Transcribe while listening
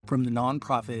From the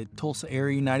nonprofit Tulsa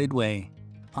Area United Way,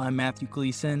 I'm Matthew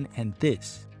Gleason, and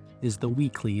this is the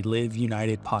weekly Live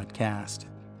United podcast.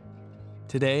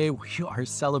 Today, we are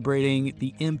celebrating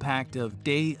the impact of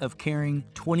Day of Caring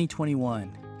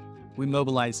 2021. We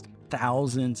mobilized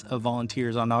thousands of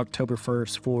volunteers on October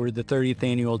 1st for the 30th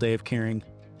annual Day of Caring.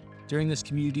 During this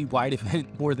community-wide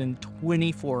event, more than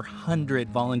 2,400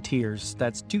 volunteers,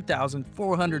 that's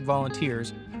 2,400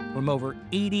 volunteers, from over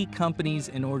 80 companies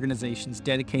and organizations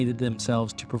dedicated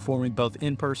themselves to performing both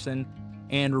in-person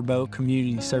and remote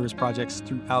community service projects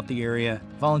throughout the area.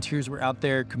 Volunteers were out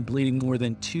there completing more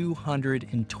than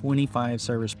 225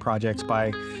 service projects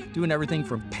by doing everything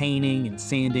from painting and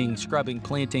sanding, scrubbing,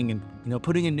 planting, and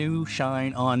putting a new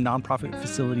shine on nonprofit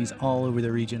facilities all over the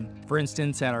region. For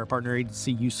instance, at our partner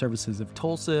agency, Youth Services of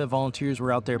Tulsa, volunteers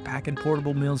were out there packing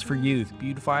portable meals for youth,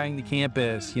 beautifying the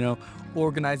campus,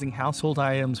 organizing household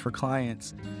items for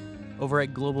clients. Over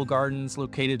at Global Gardens,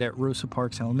 located at Rosa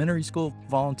Parks Elementary School,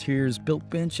 volunteers built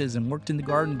benches and worked in the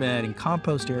garden bed and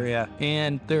compost area.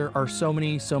 And there are so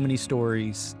many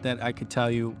stories that I could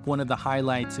tell you. One of the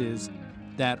highlights is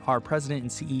that our president and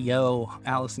CEO,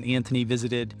 Allison Anthony,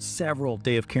 visited several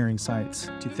Day of Caring sites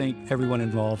to thank everyone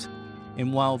involved.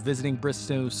 And while visiting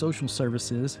Bristow Social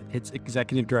Services, its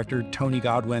executive director, Tony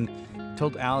Godwin,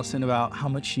 told Allison about how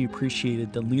much she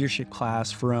appreciated the leadership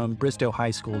class from Bristow High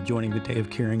School joining the Day of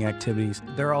Caring activities.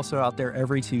 They're also out there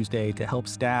every Tuesday to help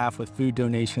staff with food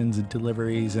donations and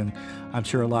deliveries, and I'm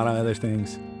sure a lot of other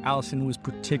things. Allison was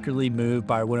particularly moved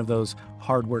by one of those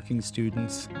hardworking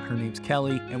students. Her name's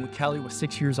Kelly, and when Kelly was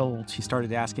 6 years old, she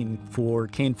started asking for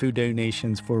canned food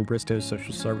donations for Bristow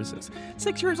Social Services.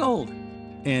 6 years old!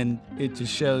 And it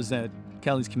just shows that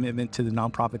Kelly's commitment to the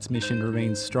nonprofit's mission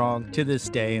remains strong to this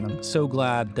day, and I'm so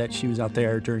glad that she was out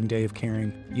there during Day of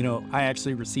Caring. I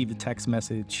actually received a text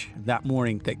message that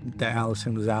morning that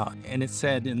Allison was out, and it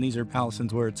said, and these are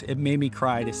Allison's words, "It made me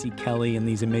cry to see Kelly and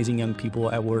these amazing young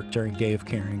people at work during Day of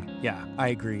Caring." Yeah, I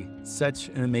agree. Such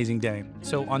an amazing day.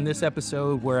 So on this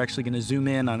episode, we're actually going to zoom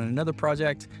in on another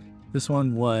project. This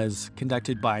one was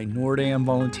conducted by NORDAM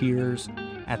volunteers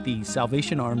at the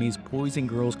Salvation Army's Boys and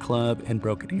Girls Club in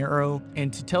Broken Arrow.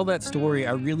 And to tell that story,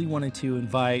 I really wanted to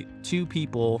invite two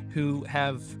people who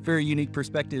have very unique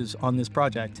perspectives on this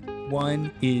project.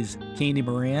 One is Candy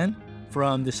Moran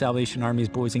from the Salvation Army's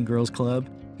Boys and Girls Club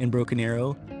in Broken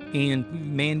Arrow, and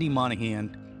Mandy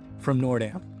Monahan from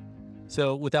NORDAM.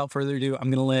 So without further ado, I'm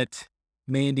going to let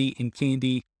Mandy and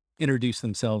Candy introduce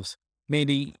themselves.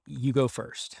 Mandy, you go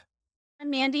first. I'm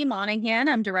Mandy Monahan.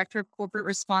 I'm Director of Corporate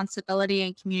Responsibility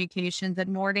and Communications at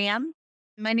NORDAM.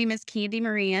 My name is Candy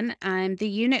Moran. I'm the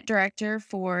Unit Director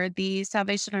for the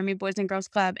Salvation Army Boys and Girls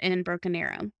Club in Broken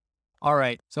Arrow. All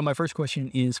right. So my first question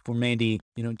is for Mandy.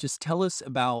 Just tell us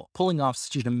about pulling off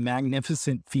such a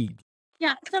magnificent feat.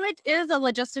 Yeah, so it is a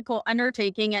logistical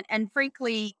undertaking. And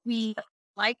frankly, we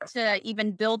like to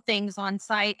even build things on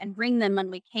site and bring them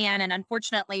when we can. And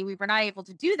unfortunately, we were not able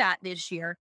to do that this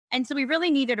year. And so we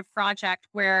really needed a project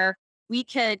where we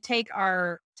could take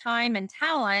our time and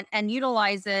talent and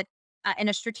utilize it in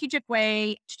a strategic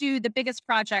way to do the biggest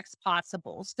projects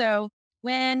possible. So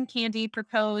when Candy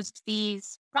proposed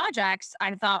these projects,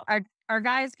 I thought our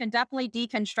guys can definitely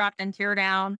deconstruct and tear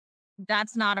down.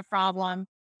 That's not a problem.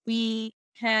 We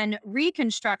can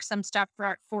reconstruct some stuff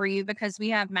for you because we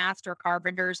have master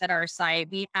carpenters at our site.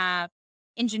 We have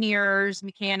engineers,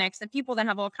 mechanics, and people that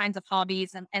have all kinds of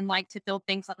hobbies and like to build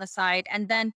things on the side. And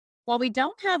then while we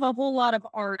don't have a whole lot of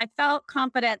art, I felt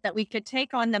confident that we could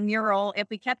take on the mural if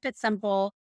we kept it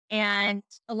simple and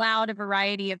allowed a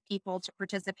variety of people to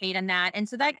participate in that. And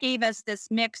so that gave us this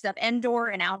mix of indoor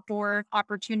and outdoor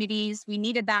opportunities. We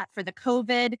needed that for the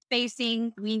COVID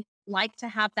spacing. We like to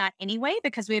have that anyway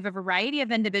because we have a variety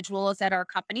of individuals at our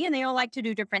company and they all like to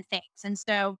do different things. And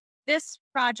so this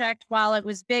project, while it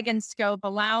was big in scope,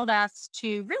 allowed us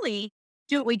to really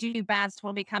do what we do best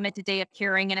when we come into Day of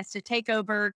Caring, and it's to take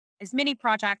over as many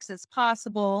projects as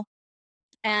possible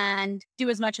and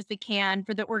do as much as we can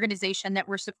for the organization that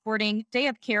we're supporting. Day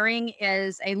of Caring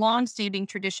is a long-standing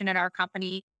tradition at our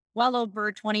company, well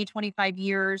over 25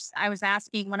 years. I was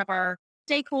asking one of our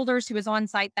stakeholders who was on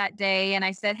site that day, and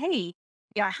I said, "Hey,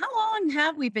 yeah, how long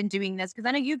have we been doing this? Because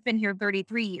I know you've been here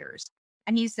 33 years.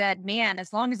 And he said, "Man,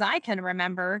 as long as I can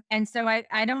remember." And so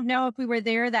I don't know if we were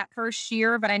there that first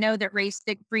year, but I know that Ray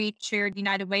Stickfried chaired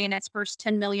United Way in its first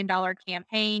 $10 million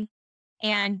campaign.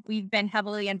 And we've been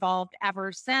heavily involved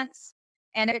ever since.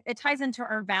 And it ties into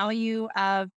our value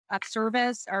of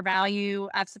service, our value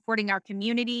of supporting our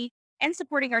community and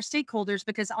supporting our stakeholders,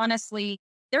 because honestly,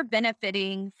 they're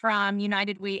benefiting from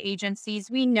United Way agencies.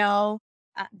 We know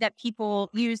that people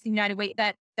use the United Way,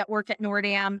 that that work at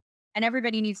Nordam, and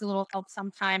everybody needs a little help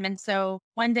sometime. And so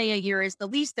one day a year is the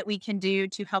least that we can do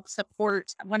to help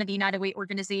support one of the United Way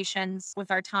organizations with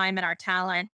our time and our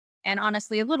talent. And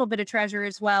honestly, a little bit of treasure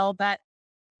as well. But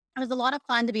it was a lot of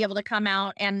fun to be able to come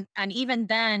out and even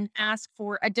then ask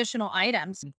for additional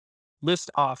items.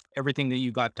 List off everything that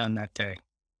you got done that day.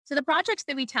 So the projects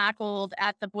that we tackled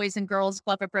at the Boys and Girls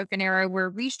Club at Broken Arrow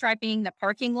were restriping the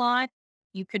parking lot.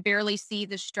 You could barely see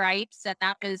the stripes, and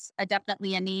that was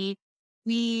definitely a need.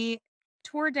 We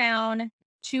tore down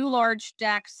two large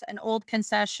decks, an old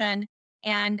concession,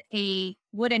 and a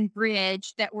wooden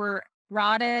bridge that were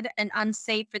rotted and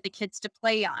unsafe for the kids to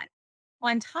play on.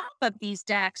 On top of these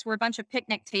decks were a bunch of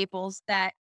picnic tables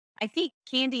that I think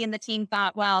Candy and the team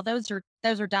thought, wow, those are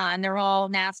done. They're all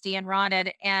nasty and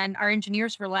rotted. And our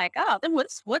engineers were like, oh, then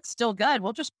what's still good?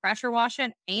 We'll just pressure wash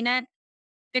it, paint it,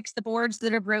 fix the boards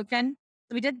that are broken.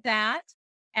 So we did that.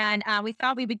 And we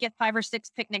thought we would get 5 or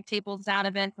 6 picnic tables out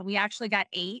of it, but we actually got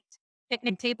 8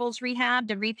 picnic tables rehabbed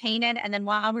and repainted. And then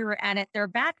while we were at it, their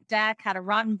back deck had a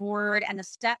rotten board and the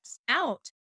steps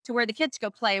out to where the kids go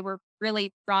play were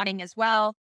really rotting as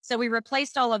well. So we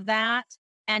replaced all of that.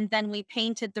 And then we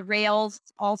painted the rails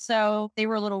also. They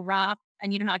were a little rough,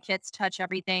 and you know how kids touch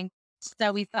everything.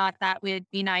 So we thought that would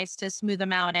be nice to smooth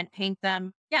them out and paint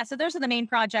them. Yeah, so those are the main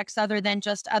projects other than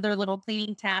just other little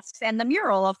cleaning tasks. And the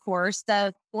mural, of course,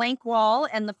 the blank wall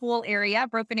and the pool area.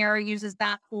 Broken Arrow uses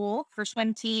that pool for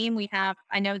swim team. We have,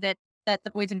 I know that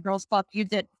the Boys and Girls Club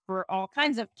use it for all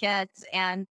kinds of kids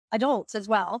and adults as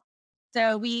well.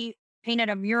 So we painted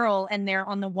a mural in there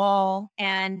on the wall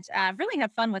and really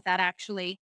had fun with that,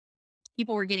 actually.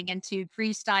 People were getting into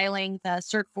freestyling the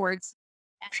surfboards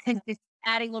and just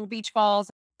adding little beach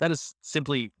balls. That is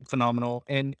simply phenomenal.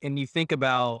 And you think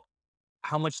about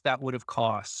how much that would have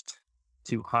cost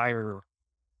to hire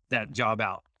that job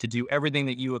out to do everything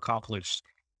that you accomplished,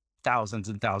 thousands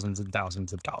and thousands and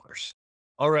thousands of dollars.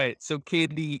 All right. So,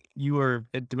 Candy, you were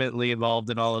intimately involved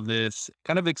in all of this.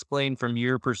 Kind of explain from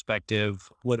your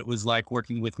perspective what it was like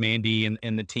working with Mandy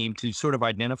and the team to sort of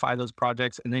identify those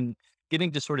projects and then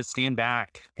getting to sort of stand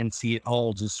back and see it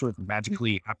all just sort of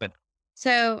magically happen.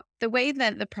 So the way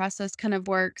that the process kind of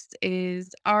works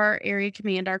is our area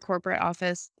command, our corporate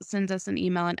office sends us an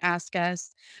email and asks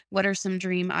us, what are some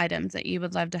dream items that you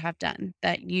would love to have done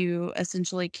that you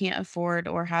essentially can't afford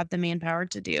or have the manpower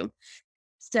to do?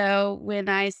 So when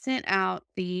I sent out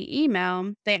the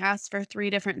email, they asked for 3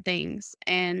 different things.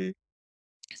 And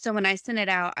so when I sent it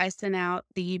out, I sent out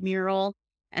the mural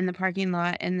and the parking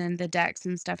lot and then the decks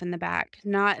and stuff in the back,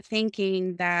 not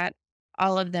thinking that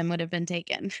all of them would have been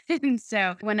taken. And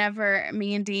so whenever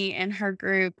Mandy and her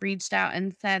group reached out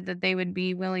and said that they would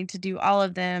be willing to do all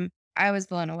of them, I was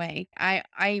blown away. I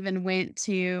even went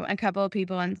to a couple of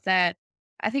people and said,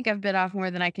 I think I've bit off more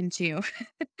than I can chew.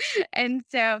 And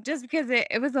so just because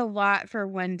it was a lot for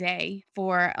one day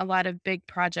for a lot of big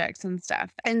projects and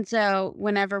stuff. And so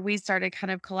whenever we started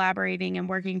kind of collaborating and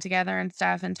working together and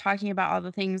stuff and talking about all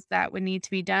the things that would need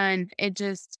to be done, it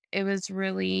was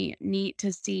really neat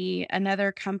to see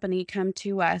another company come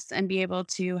to us and be able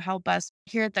to help us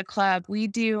here at the club. We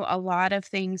do a lot of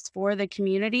things for the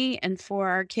community and for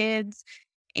our kids,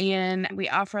 and we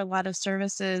offer a lot of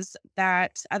services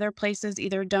that other places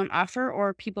either don't offer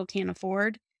or people can't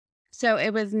afford. So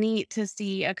it was neat to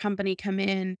see a company come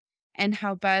in and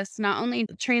help us not only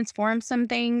transform some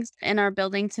things in our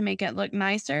building to make it look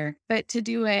nicer, but to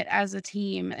do it as a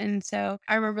team. And so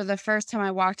I remember the first time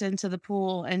I walked into the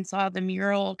pool and saw the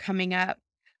mural coming up,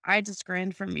 I just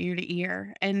grinned from ear to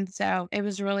ear. And so it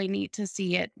was really neat to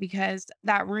see it because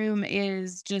that room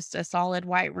is just a solid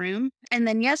white room. And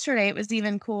then yesterday it was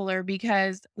even cooler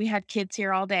because we had kids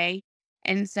here all day.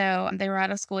 And so they were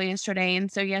out of school yesterday.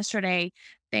 And so yesterday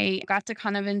they got to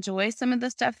kind of enjoy some of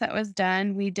the stuff that was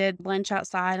done. We did lunch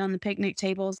outside on the picnic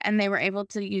tables and they were able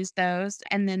to use those.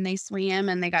 And then they swam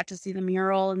and they got to see the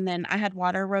mural. And then I had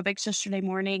water aerobics yesterday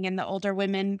morning and the older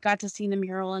women got to see the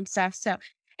mural and stuff. So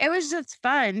it was just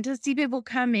fun to see people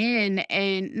come in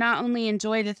and not only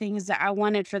enjoy the things that I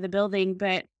wanted for the building,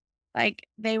 but like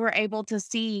they were able to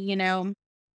see,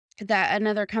 that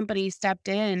another company stepped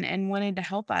in and wanted to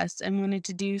help us and wanted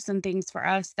to do some things for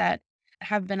us that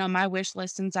have been on my wish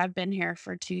list since I've been here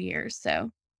for 2 years. So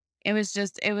it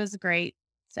was great.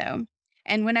 So,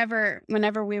 and whenever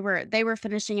they were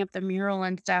finishing up the mural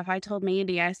and stuff, I told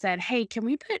Mandy, I said, "Hey, can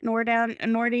we put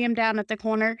Nordium down at the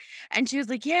corner?" And she was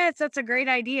like, "Yes, that's a great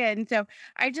idea." And so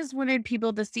I just wanted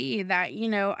people to see that,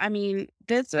 I mean,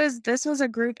 this was a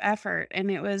group effort and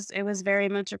it was very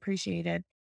much appreciated.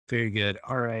 Very good.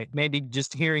 All right. Mandy,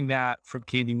 just hearing that from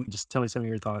Candy, just tell me some of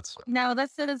your thoughts. No,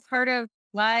 this is part of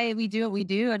why we do what we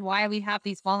do and why we have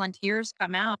these volunteers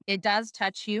come out. It does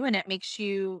touch you and it makes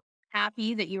you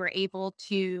happy that you were able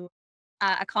to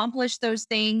accomplish those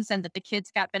things and that the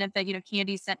kids got benefit.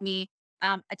 Candy sent me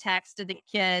a text to the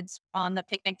kids on the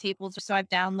picnic tables. So I've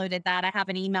downloaded that. I have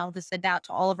an email to send out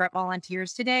to all of our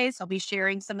volunteers today. So I'll be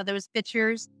sharing some of those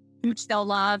pictures, which they'll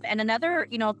love. And another,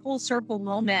 full circle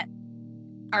moment,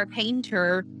 our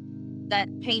painter that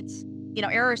paints,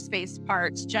 aerospace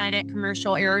parts, giant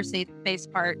commercial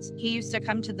aerospace parts. He used to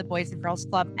come to the Boys and Girls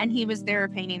Club and he was there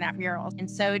painting that mural. And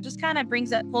so it just kind of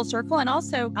brings it full circle. And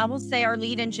also, I will say our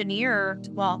lead engineer,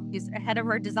 well, he's head of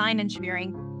our design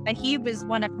engineering, but he was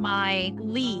one of my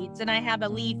leads. And I have a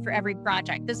lead for every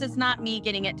project. This is not me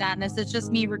getting it done. This is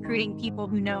just me recruiting people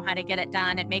who know how to get it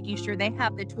done and making sure they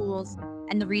have the tools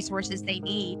and the resources they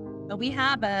need. But we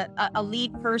have a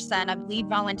lead person, a lead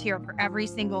volunteer for every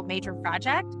single major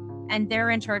project, and they're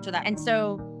in charge of that. And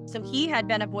so he had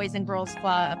been a Boys and Girls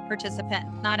Club participant,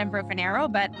 not in Broken Arrow,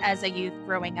 but as a youth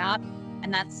growing up.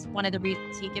 And that's one of the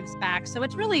reasons he gives back. So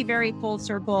it's really very full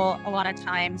circle a lot of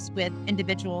times with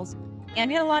individuals. And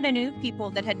we had a lot of new people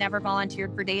that had never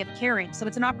volunteered for Day of Caring. So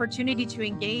it's an opportunity to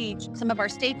engage some of our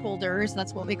stakeholders.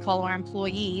 That's what we call our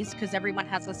employees, because everyone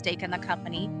has a stake in the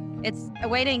company. It's a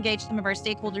way to engage some of our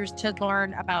stakeholders to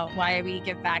learn about why we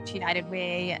give back to United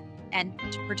Way and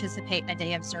to participate in a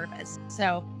day of service.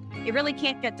 So it really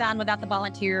can't get done without the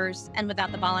volunteers and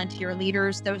without the volunteer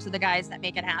leaders. Those are the guys that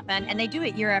make it happen. And they do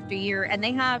it year after year, and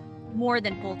they have more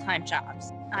than full-time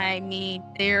jobs. I mean,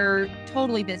 they're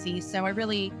totally busy. So I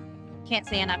really can't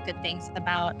say enough good things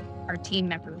about our team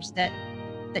members that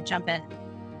jump in.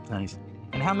 Nice.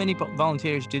 And how many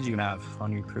volunteers did you have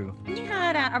on your crew? We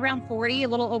had around 40, a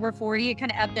little over 40. It kind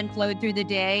of ebbed and flowed through the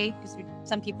day because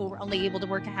some people were only able to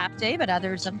work a half day, but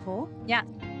others a full. Yeah.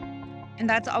 And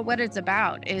that's all what it's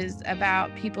about, is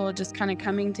about people just kind of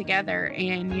coming together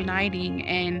and uniting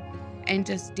and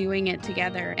just doing it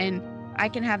together. And I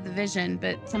can have the vision,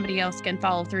 but somebody else can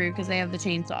follow through because they have the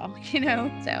chainsaw,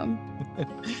 so.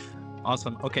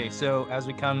 Awesome. Okay, so as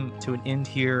we come to an end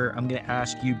here, I'm going to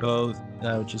ask you both,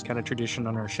 which is kind of tradition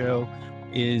on our show,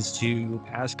 is to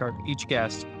ask each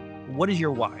guest, what is your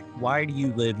why? Why do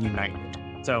you live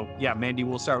united? So yeah, Mandy,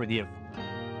 we'll start with you.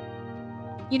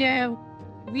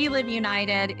 We live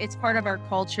united. It's part of our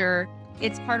culture.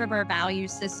 It's part of our value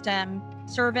system.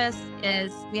 Service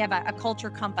we have a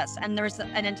culture compass, and there's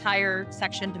an entire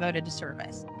section devoted to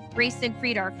service. Ray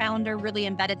Siegfried, our founder, really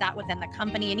embedded that within the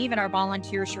company, and even our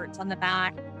volunteer shirts on the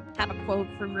back have a quote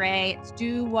from Ray. It's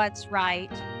do what's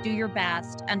right, do your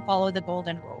best, and follow the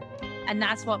golden rule. And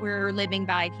that's what we're living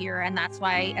by here. And that's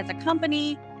why as a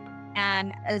company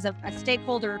and as a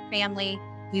stakeholder family,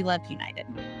 we live united.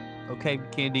 Okay,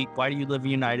 Candy, why do you live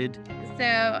united?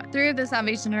 So through the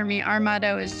Salvation Army, our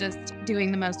motto is just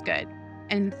doing the most good.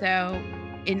 And so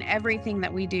in everything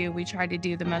that we do, we try to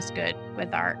do the most good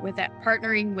with that,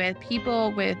 partnering with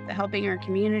people, with helping our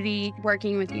community,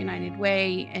 working with United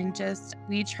Way, and just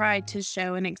we try to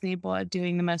show an example of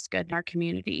doing the most good in our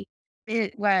community.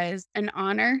 It was an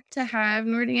honor to have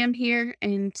Nordium here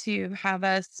and to have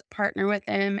us partner with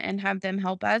them and have them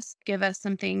help us, give us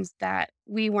some things that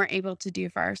we weren't able to do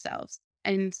for ourselves.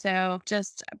 And so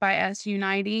just by us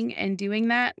uniting and doing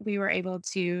that, we were able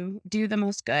to do the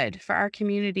most good for our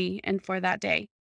community and for that day.